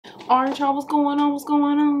Alright, y'all, what's going on? What's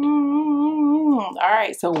going on?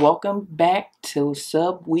 Alright, so welcome back to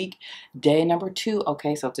sub week day number 2.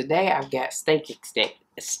 Okay, so today I've got Steak Escape.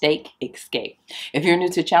 If you're new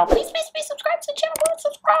to the channel, please subscribe to the channel.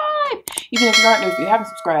 Subscribe! Even if you aren't new, if you haven't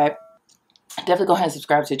subscribed, definitely go ahead and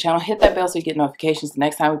subscribe to the channel. Hit that bell so you get notifications the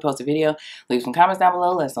next time we post a video. Leave some comments down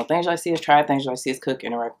below. Let us know things you like to see us try, things you like to see us cook,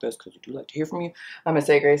 interact with us because we do like to hear from you. I'm going to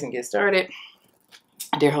say grace and get started.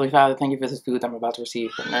 Dear Holy Father, thank you for this food I'm about to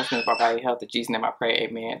receive. For nourishment of our body, health, in Jesus' name I pray,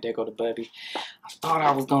 amen. There go the Bubby. I thought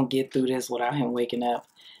I was going to get through this without him waking up.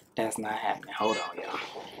 That's not happening. Hold on, y'all.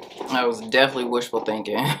 That was definitely wishful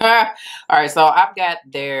thinking. Alright, so I've got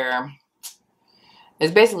their...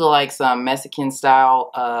 It's basically like some Mexican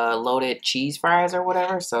style loaded cheese fries or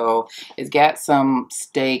whatever. So it's got some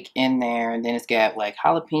steak in there. And then it's got like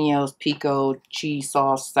jalapenos, pico, cheese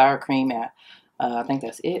sauce, sour cream. I think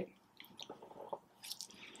that's it.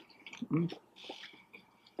 I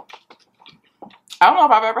don't know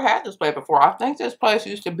if I've ever had this place before. I think this place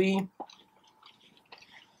used to be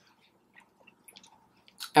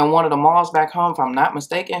in one of the malls back home, if I'm not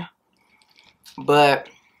mistaken. But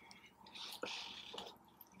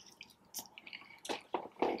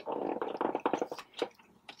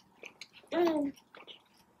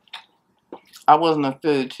I wasn't a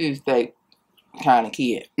Philly cheesesteak kind of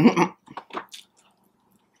kid.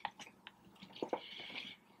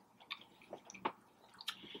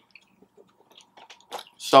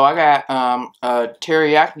 So I got a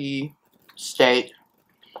teriyaki steak,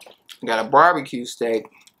 I got a barbecue steak,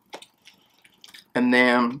 and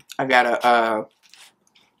then I got a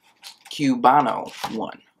Cubano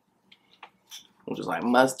one, which is like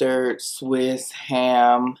mustard, Swiss,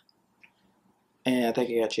 ham, and I think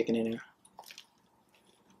I got chicken in there.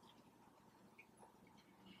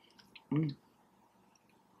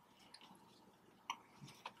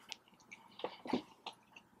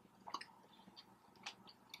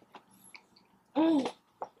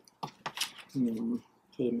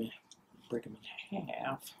 Put them in, break them in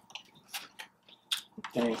half.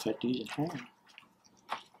 Thanks, I do in half.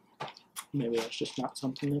 Maybe that's just not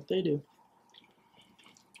something that they do.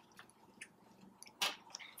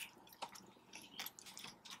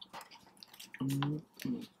 Okay.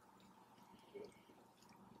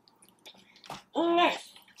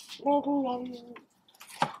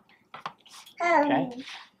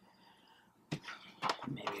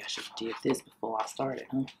 Maybe I should dip this before I started,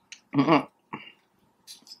 huh?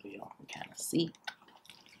 So y'all can kind of see.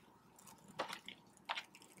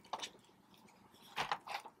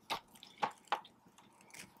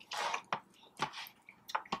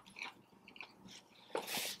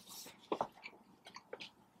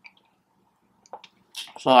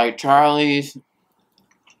 So like Charlie's,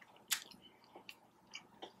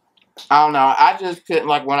 I don't know, I just couldn't,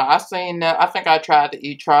 like when I seen that, I think I tried to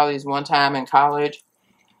eat Charlie's one time in college.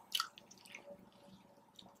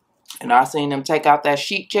 And I seen them take out that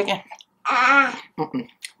sheep chicken.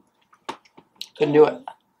 Couldn't do it.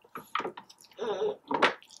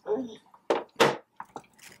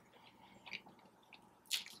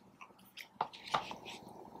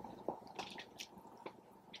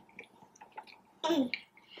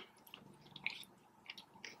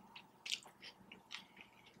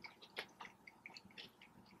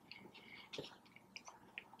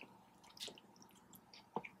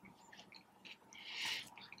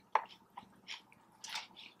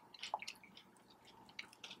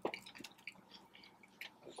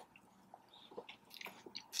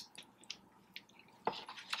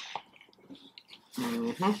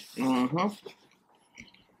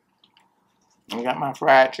 I got my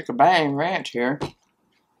fried chicken bang ranch here.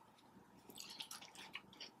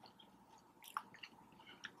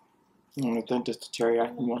 I think this is the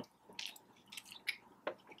teriyaki one.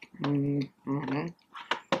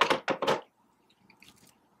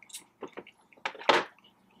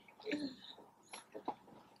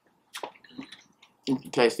 You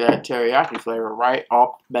can taste that teriyaki flavor right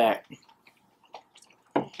off the bat.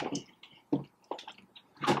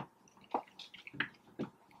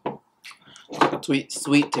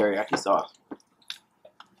 Sweet teriyaki sauce.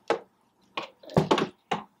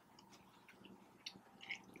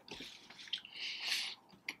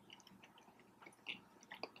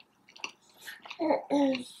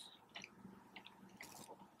 I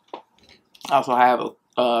also have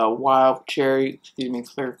a wild cherry,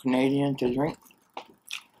 clear Canadian to drink.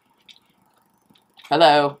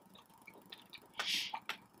 Hello.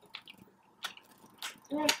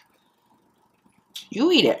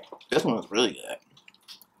 You eat it. This one is really good.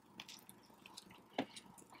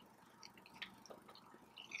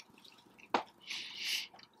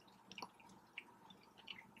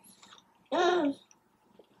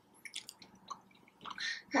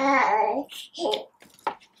 And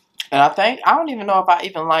I don't even know if I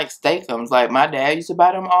even like steakums. Like, my dad used to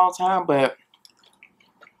buy them all the time,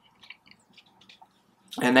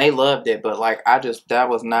 and they loved it. But, like, that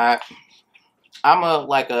was not, I'm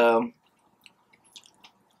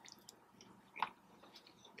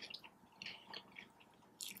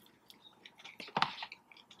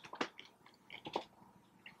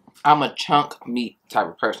a chunk meat type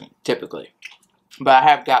of person, typically. But I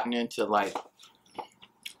have gotten into, like,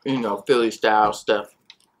 you know, Philly style stuff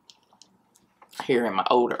here in my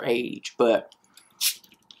older age. But,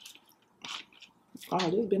 oh,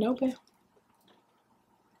 this been open?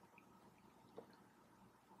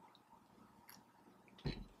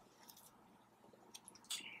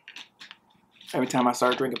 Every time I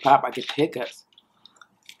start drinking pop, I get the hiccups.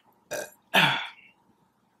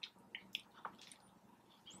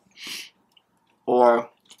 Or,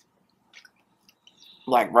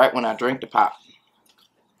 like, right when I drink the pop.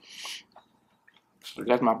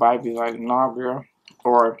 That's my body be like, nah, girl.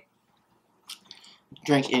 Or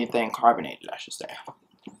drink anything carbonated, I should say.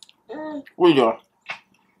 What are you doing?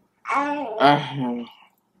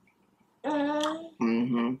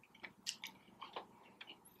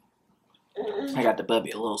 I got the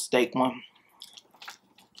Bubby a little steak one.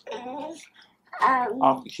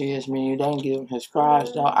 Off the kids menu. They didn't give him his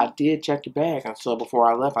fries though. I did check the bag, and so before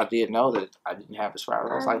I left, I did know that I didn't have his fries.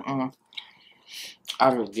 I was like,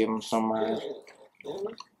 I'll just give him some fries.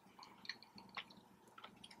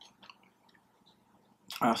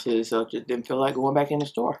 I said, so just didn't feel like going back in the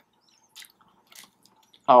store.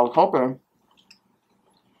 I was hoping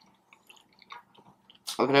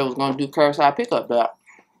if they was gonna do curbside pickup, but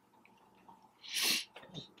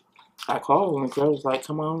I called him and girl was like,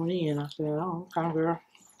 come on in. I said, oh, okay, girl.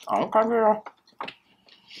 Okay, girl.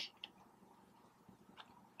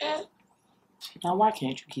 Now, why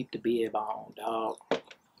can't you keep the bib on, dog?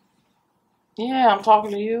 Yeah, I'm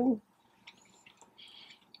talking to you.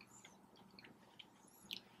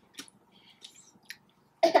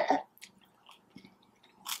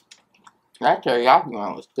 That teriyaki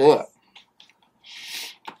one was good.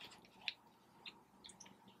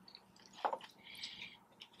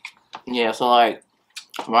 Yeah, so like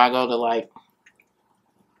when I go to like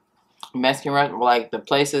Mexican restaurants, like the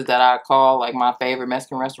places that I call like my favorite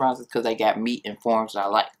Mexican restaurants is because they got meat in forms that I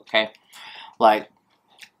like. Okay, like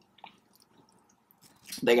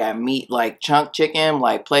they got meat like chunk chicken,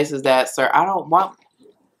 like places that serve. I don't want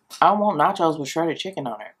nachos with shredded chicken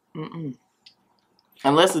on it.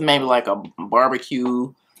 Unless it's maybe like a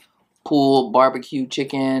barbecue. Pulled barbecue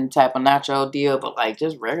chicken type of nacho deal, but like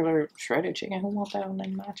just regular shredded chicken, who wants that on their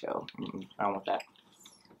nacho? I don't want that.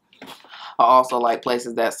 I also like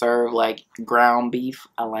places that serve like ground beef.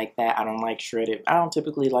 I like that. I don't like shredded. I don't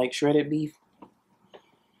typically like shredded beef.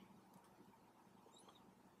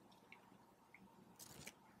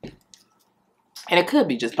 And it could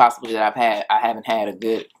be just possibly that I haven't had a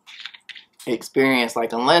good experience.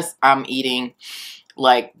 Like unless I'm eating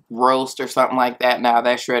like roast or something like that. Now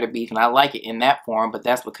that's shredded beef and I like it in that form, but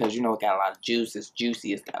that's because you know it got a lot of juice, it's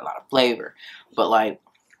juicy, it's got a lot of flavor. But like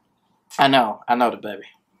I know the baby.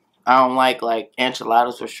 I don't like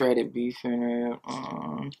enchiladas with shredded beef in it.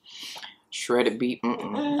 Shredded beef, I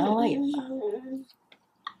don't like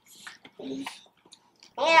it.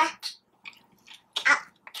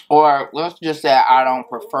 Or let's just say I don't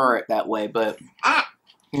prefer it that way, but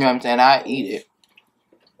you know what I'm saying, I eat it.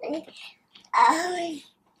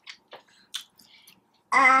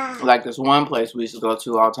 Like this one place we used to go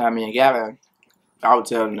to all the time, me and Gavin, I would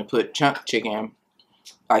tell them to put chunk chicken,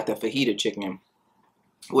 like the fajita chicken,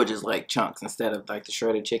 which is like chunks instead of like the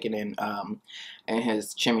shredded chicken and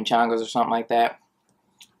his chimichangas or something like that,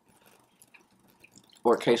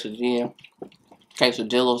 or quesadillas.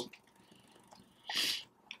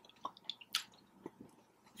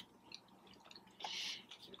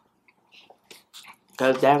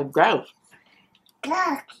 Because that's gross.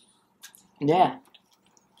 Yeah.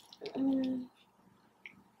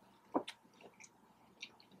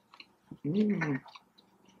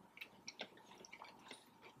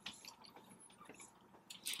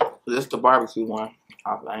 This is the barbecue one,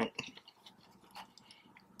 I think.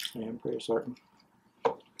 Yeah, I'm pretty certain.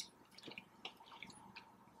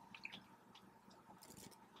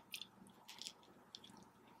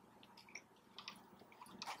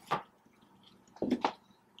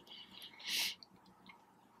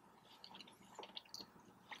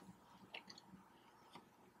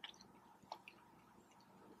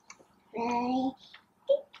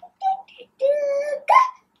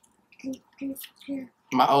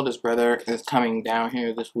 My oldest brother is coming down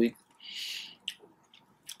here this week.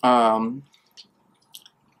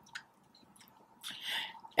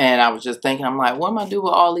 And I was just thinking, I'm like, what am I do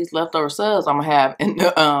with all these leftover subs I'm gonna have in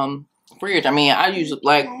the fridge? I mean, I usually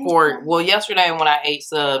like yesterday when I ate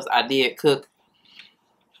subs, I did cook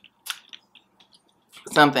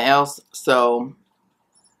something else. So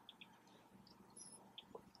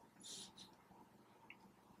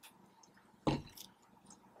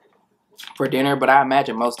for dinner, but I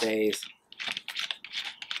imagine most days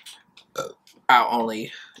I'll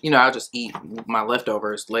only, I'll just eat my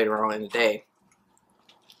leftovers later on in the day.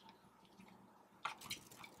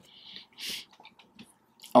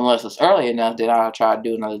 Unless it's early enough that I'll try to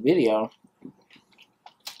do another video.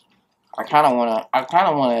 I kind of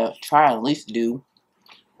wanna try and at least do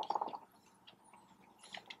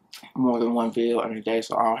more than one video in a day,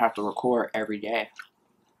 so I don't have to record every day.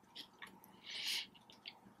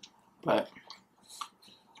 But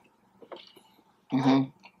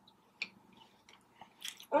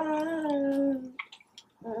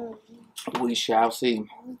we shall see.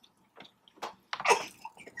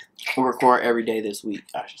 We'll record every day this week,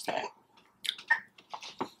 I should say.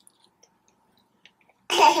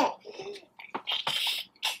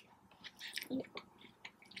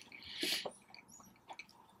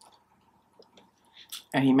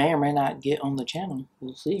 And he may or may not get on the channel.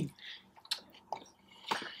 We'll see.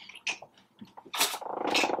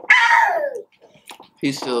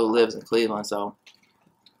 He still lives in Cleveland, so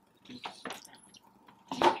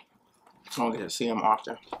I don't get to see him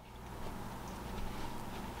often.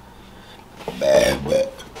 Bad.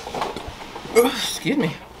 Excuse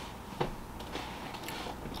me.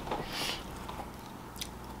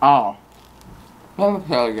 Oh, let me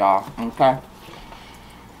tell y'all, okay?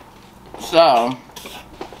 So,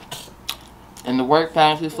 in the Work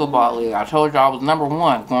Fantasy Football League, I told y'all I was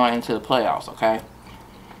 #1 going into the playoffs, okay?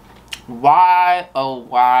 Why, oh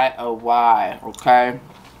why, okay?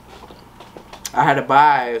 I had to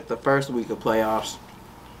buy the first week of playoffs.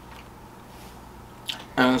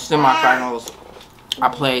 And the semifinals, I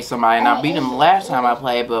played somebody, and I beat them last time I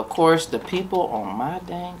played, but of course, the people on my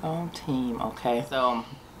dang on team, okay? So,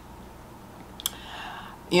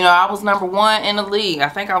 I was #1 in the league. I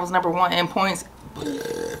think I was #1 in points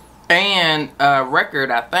and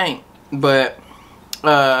record, I think. But,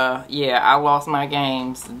 yeah, I lost my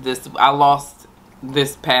games. I lost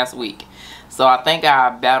this past week. So, I think I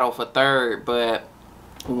battled for 3rd, but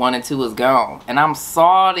 1 and 2 is gone. And I'm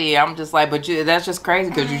salty. I'm just like, but that's just crazy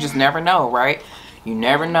because you just never know, right? You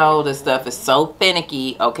never know. This stuff is so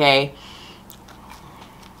finicky, okay?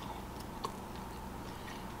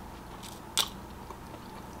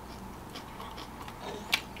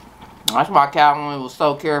 That's why Calvin was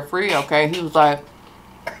so carefree, okay? He was like,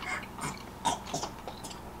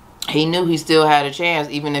 he knew he still had a chance,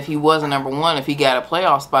 even if he wasn't #1. If he got a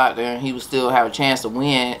playoff spot there, he would still have a chance to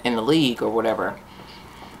win in the league or whatever.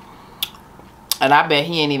 And I bet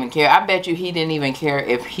he didn't even care. I bet you he didn't even care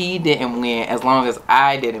if he didn't win as long as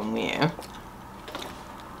I didn't win.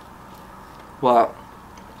 Well,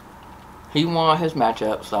 he won his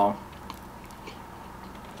matchup, so.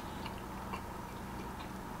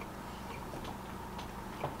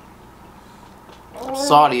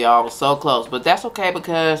 Salty, y'all. Was so close. But that's okay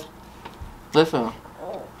because, listen,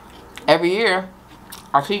 every year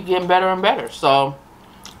I keep getting better and better. So,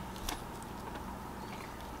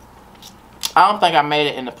 I don't think I made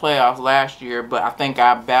it in the playoffs last year, but I think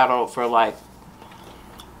I battled for like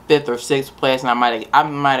 5th or 6th place, and I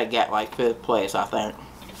might have got like 5th place, I think.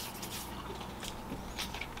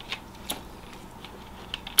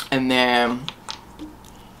 And then,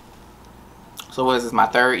 so what is this, my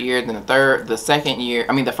 3rd year? Then the second year,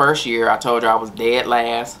 I mean the first year, I told you I was dead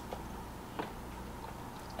last.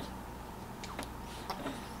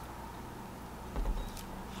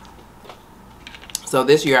 So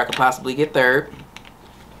this year I could possibly get 3rd.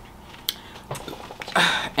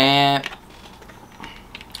 And,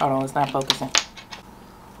 hold on, it's not focusing.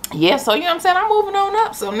 Yeah, so you know what I'm saying? I'm moving on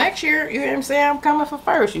up. So next year, you know what I'm saying? I'm coming for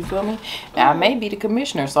 1st, you feel me? Now I may be the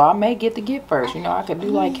commissioner, so I may get 1st. You know, I could do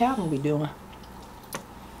like Calvin be doing.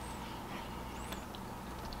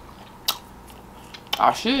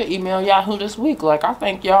 I should email Yahoo this week. Like, I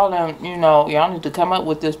think y'all done, y'all need to come up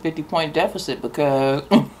with this 50-point deficit because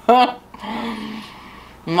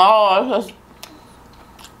no, it's just,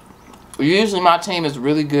 usually my team is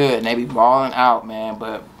really good and they be balling out, man,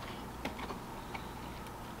 but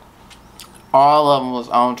all of them was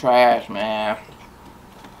on trash, man.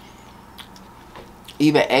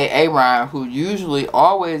 Even A.A. Ryan, who usually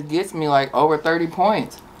always gets me like over 30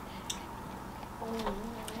 points.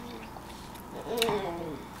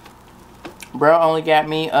 Bro only got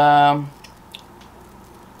me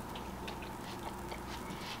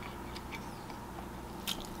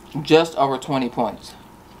just over 20 points.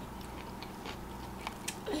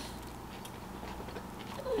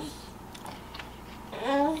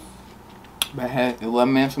 But hey, it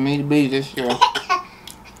wasn't meant for me to be this year.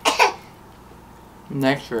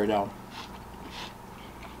 Next year, though.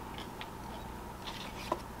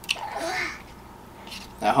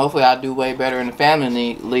 Now, hopefully, I'll do way better in the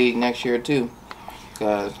family league next year, too.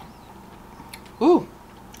 Because, whew.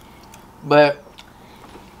 But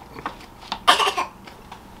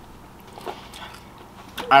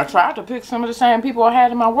I tried to pick some of the same people I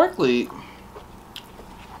had in my work league.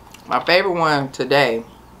 My favorite one today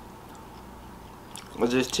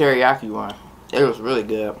was this teriyaki one. It was really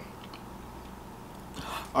good.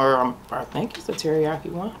 Or I think it's the teriyaki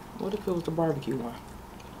one. What if it was the barbecue one?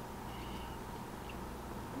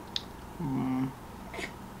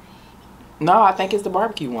 No, I think it's the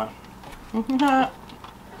barbecue one. I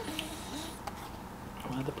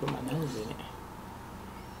have to put my nose in it.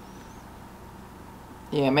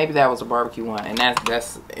 Yeah, maybe that was a barbecue one, and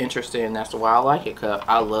that's interesting. That's why I like it, cause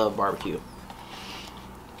I love barbecue.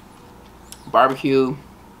 Barbecue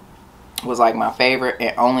was like my favorite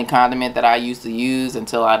and only condiment that I used to use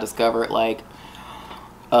until I discovered like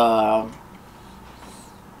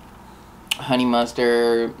honey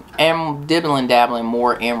mustard and dibbling dabbling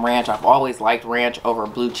more in ranch. I've always liked ranch over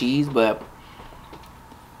blue cheese, but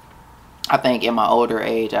I think in my older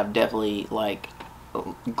age I've definitely like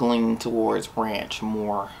leaned towards ranch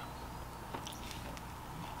more.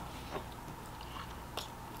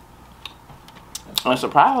 And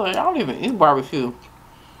surprisingly, I don't even eat barbecue.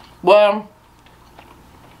 Well,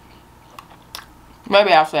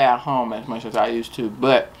 maybe I'll say at home as much as I used to,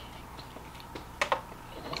 but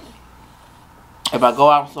if I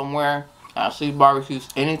go out somewhere, I see barbecues,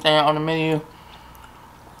 anything on the menu,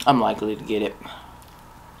 I'm likely to get it.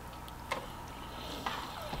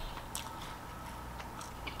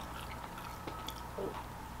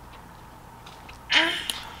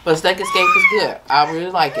 But Steak Escape is good. I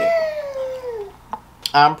really like it.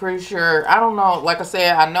 I'm pretty sure, I don't know, like I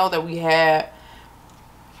said, I know that we had,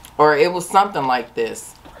 or it was something like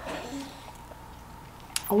this.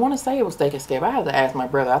 I want to say it was Steak Escape. I have to ask my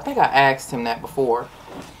brother. I think I asked him that before.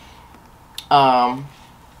 But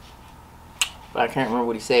I can't remember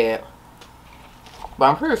what he said. But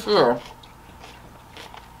I'm pretty sure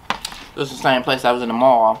this is the same place I was in the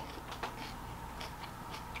mall.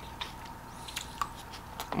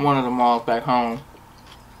 One of the malls back home.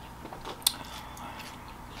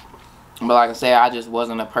 But like I said, I just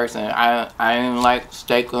wasn't a person. I didn't like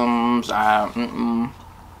steakums. I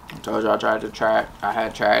told you I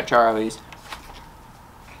had tried Charlie's.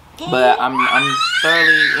 But I'm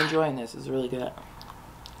thoroughly enjoying this. It's really good.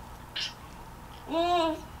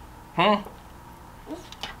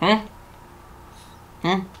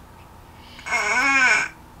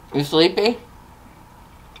 You sleepy?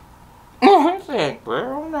 I said,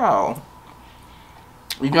 girl, no.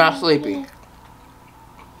 You're not sleepy.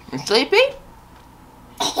 You sleepy?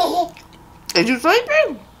 Is you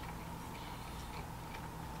sleepy?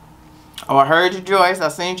 Oh, I heard you, Joyce. I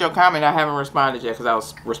seen your comment. I haven't responded yet because I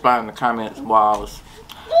was responding to comments while I was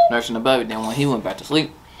nursing the baby. Then when he went back to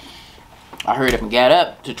sleep, I heard him get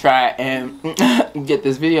up to try and get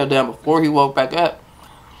this video done before he woke back up.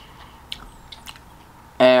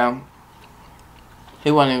 And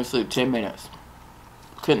he wasn't even asleep 10 minutes.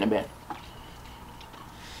 Couldn't have been.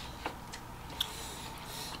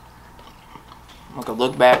 I could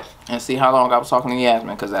look back and see how long I was talking to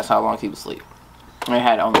Yasmin, because that's how long he was asleep. It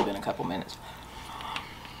had only been a couple minutes.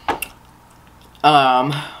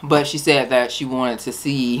 But she said that she wanted to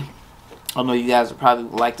see, I know you guys would probably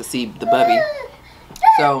like to see the bubby.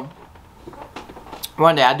 So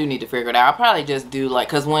one day I do need to figure it out. I'll probably just do like,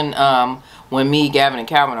 because when me, Gavin, and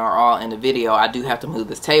Calvin are all in the video, I do have to move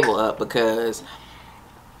this table up because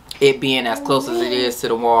it being as close as it is to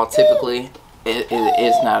the wall, typically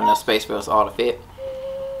it's not enough space for us all to fit.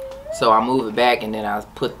 So I move it back and then I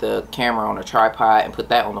put the camera on a tripod and put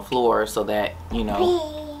that on the floor so that, you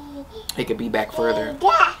know, it could be back further.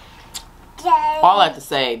 All I have to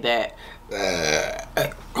say that,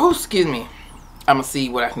 oh, excuse me, I'm going to see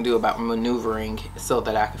what I can do about maneuvering so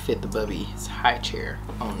that I can fit the bubby's high chair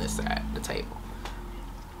on this side of the table.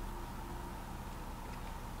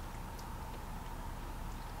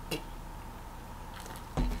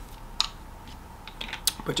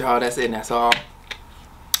 But y'all, that's it and that's all.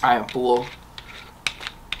 I am full.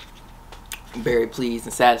 Very pleased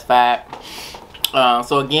and satisfied.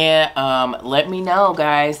 So again, let me know,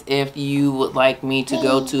 guys, if you would like me to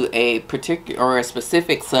go to a particular or a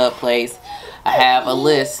specific sub place. I have a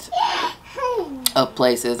list of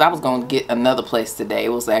places. I was going to get another place today. It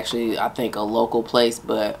was actually, I think, a local place,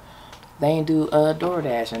 but they ain't do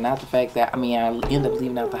DoorDash. And not the fact that, I mean, I ended up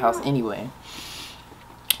leaving out the house anyway.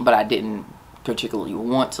 But I didn't particularly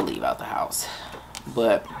want to leave out the house.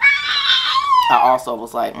 But I also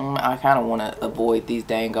was like, I kind of want to avoid these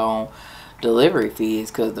dang on delivery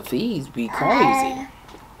fees because the fees be crazy.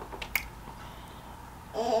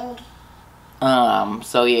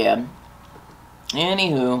 So yeah.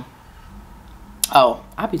 Anywho. Oh,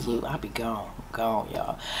 I'll be gone,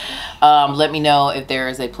 y'all. Let me know if there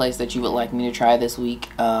is a place that you would like me to try this week.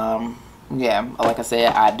 Yeah, like I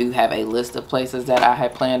said, I do have a list of places that I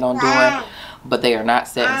had planned on doing, but they are not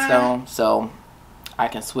set in stone, so I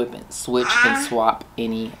can switch and swap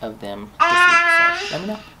any of them this week. So let me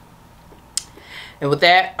know. And with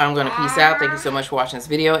that, I'm going to peace out. Thank you so much for watching this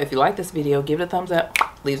video. If you like this video, give it a thumbs up.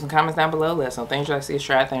 Leave some comments down below. Let us know things you like to see us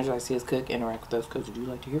try, things you like to see us cook, interact with us because we do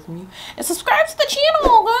like to hear from you. And subscribe to the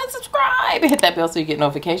channel. Go ahead and subscribe. And hit that bell so you get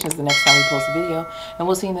notifications the next time we post a video. And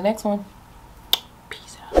we'll see you in the next one.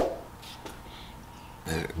 Peace out.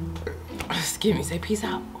 Excuse me. Say peace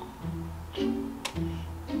out.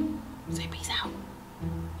 Say peace out.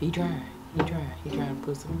 He trying. He trying to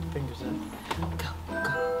put some fingers up.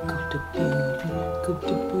 Go to baby. Go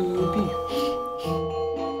to baby.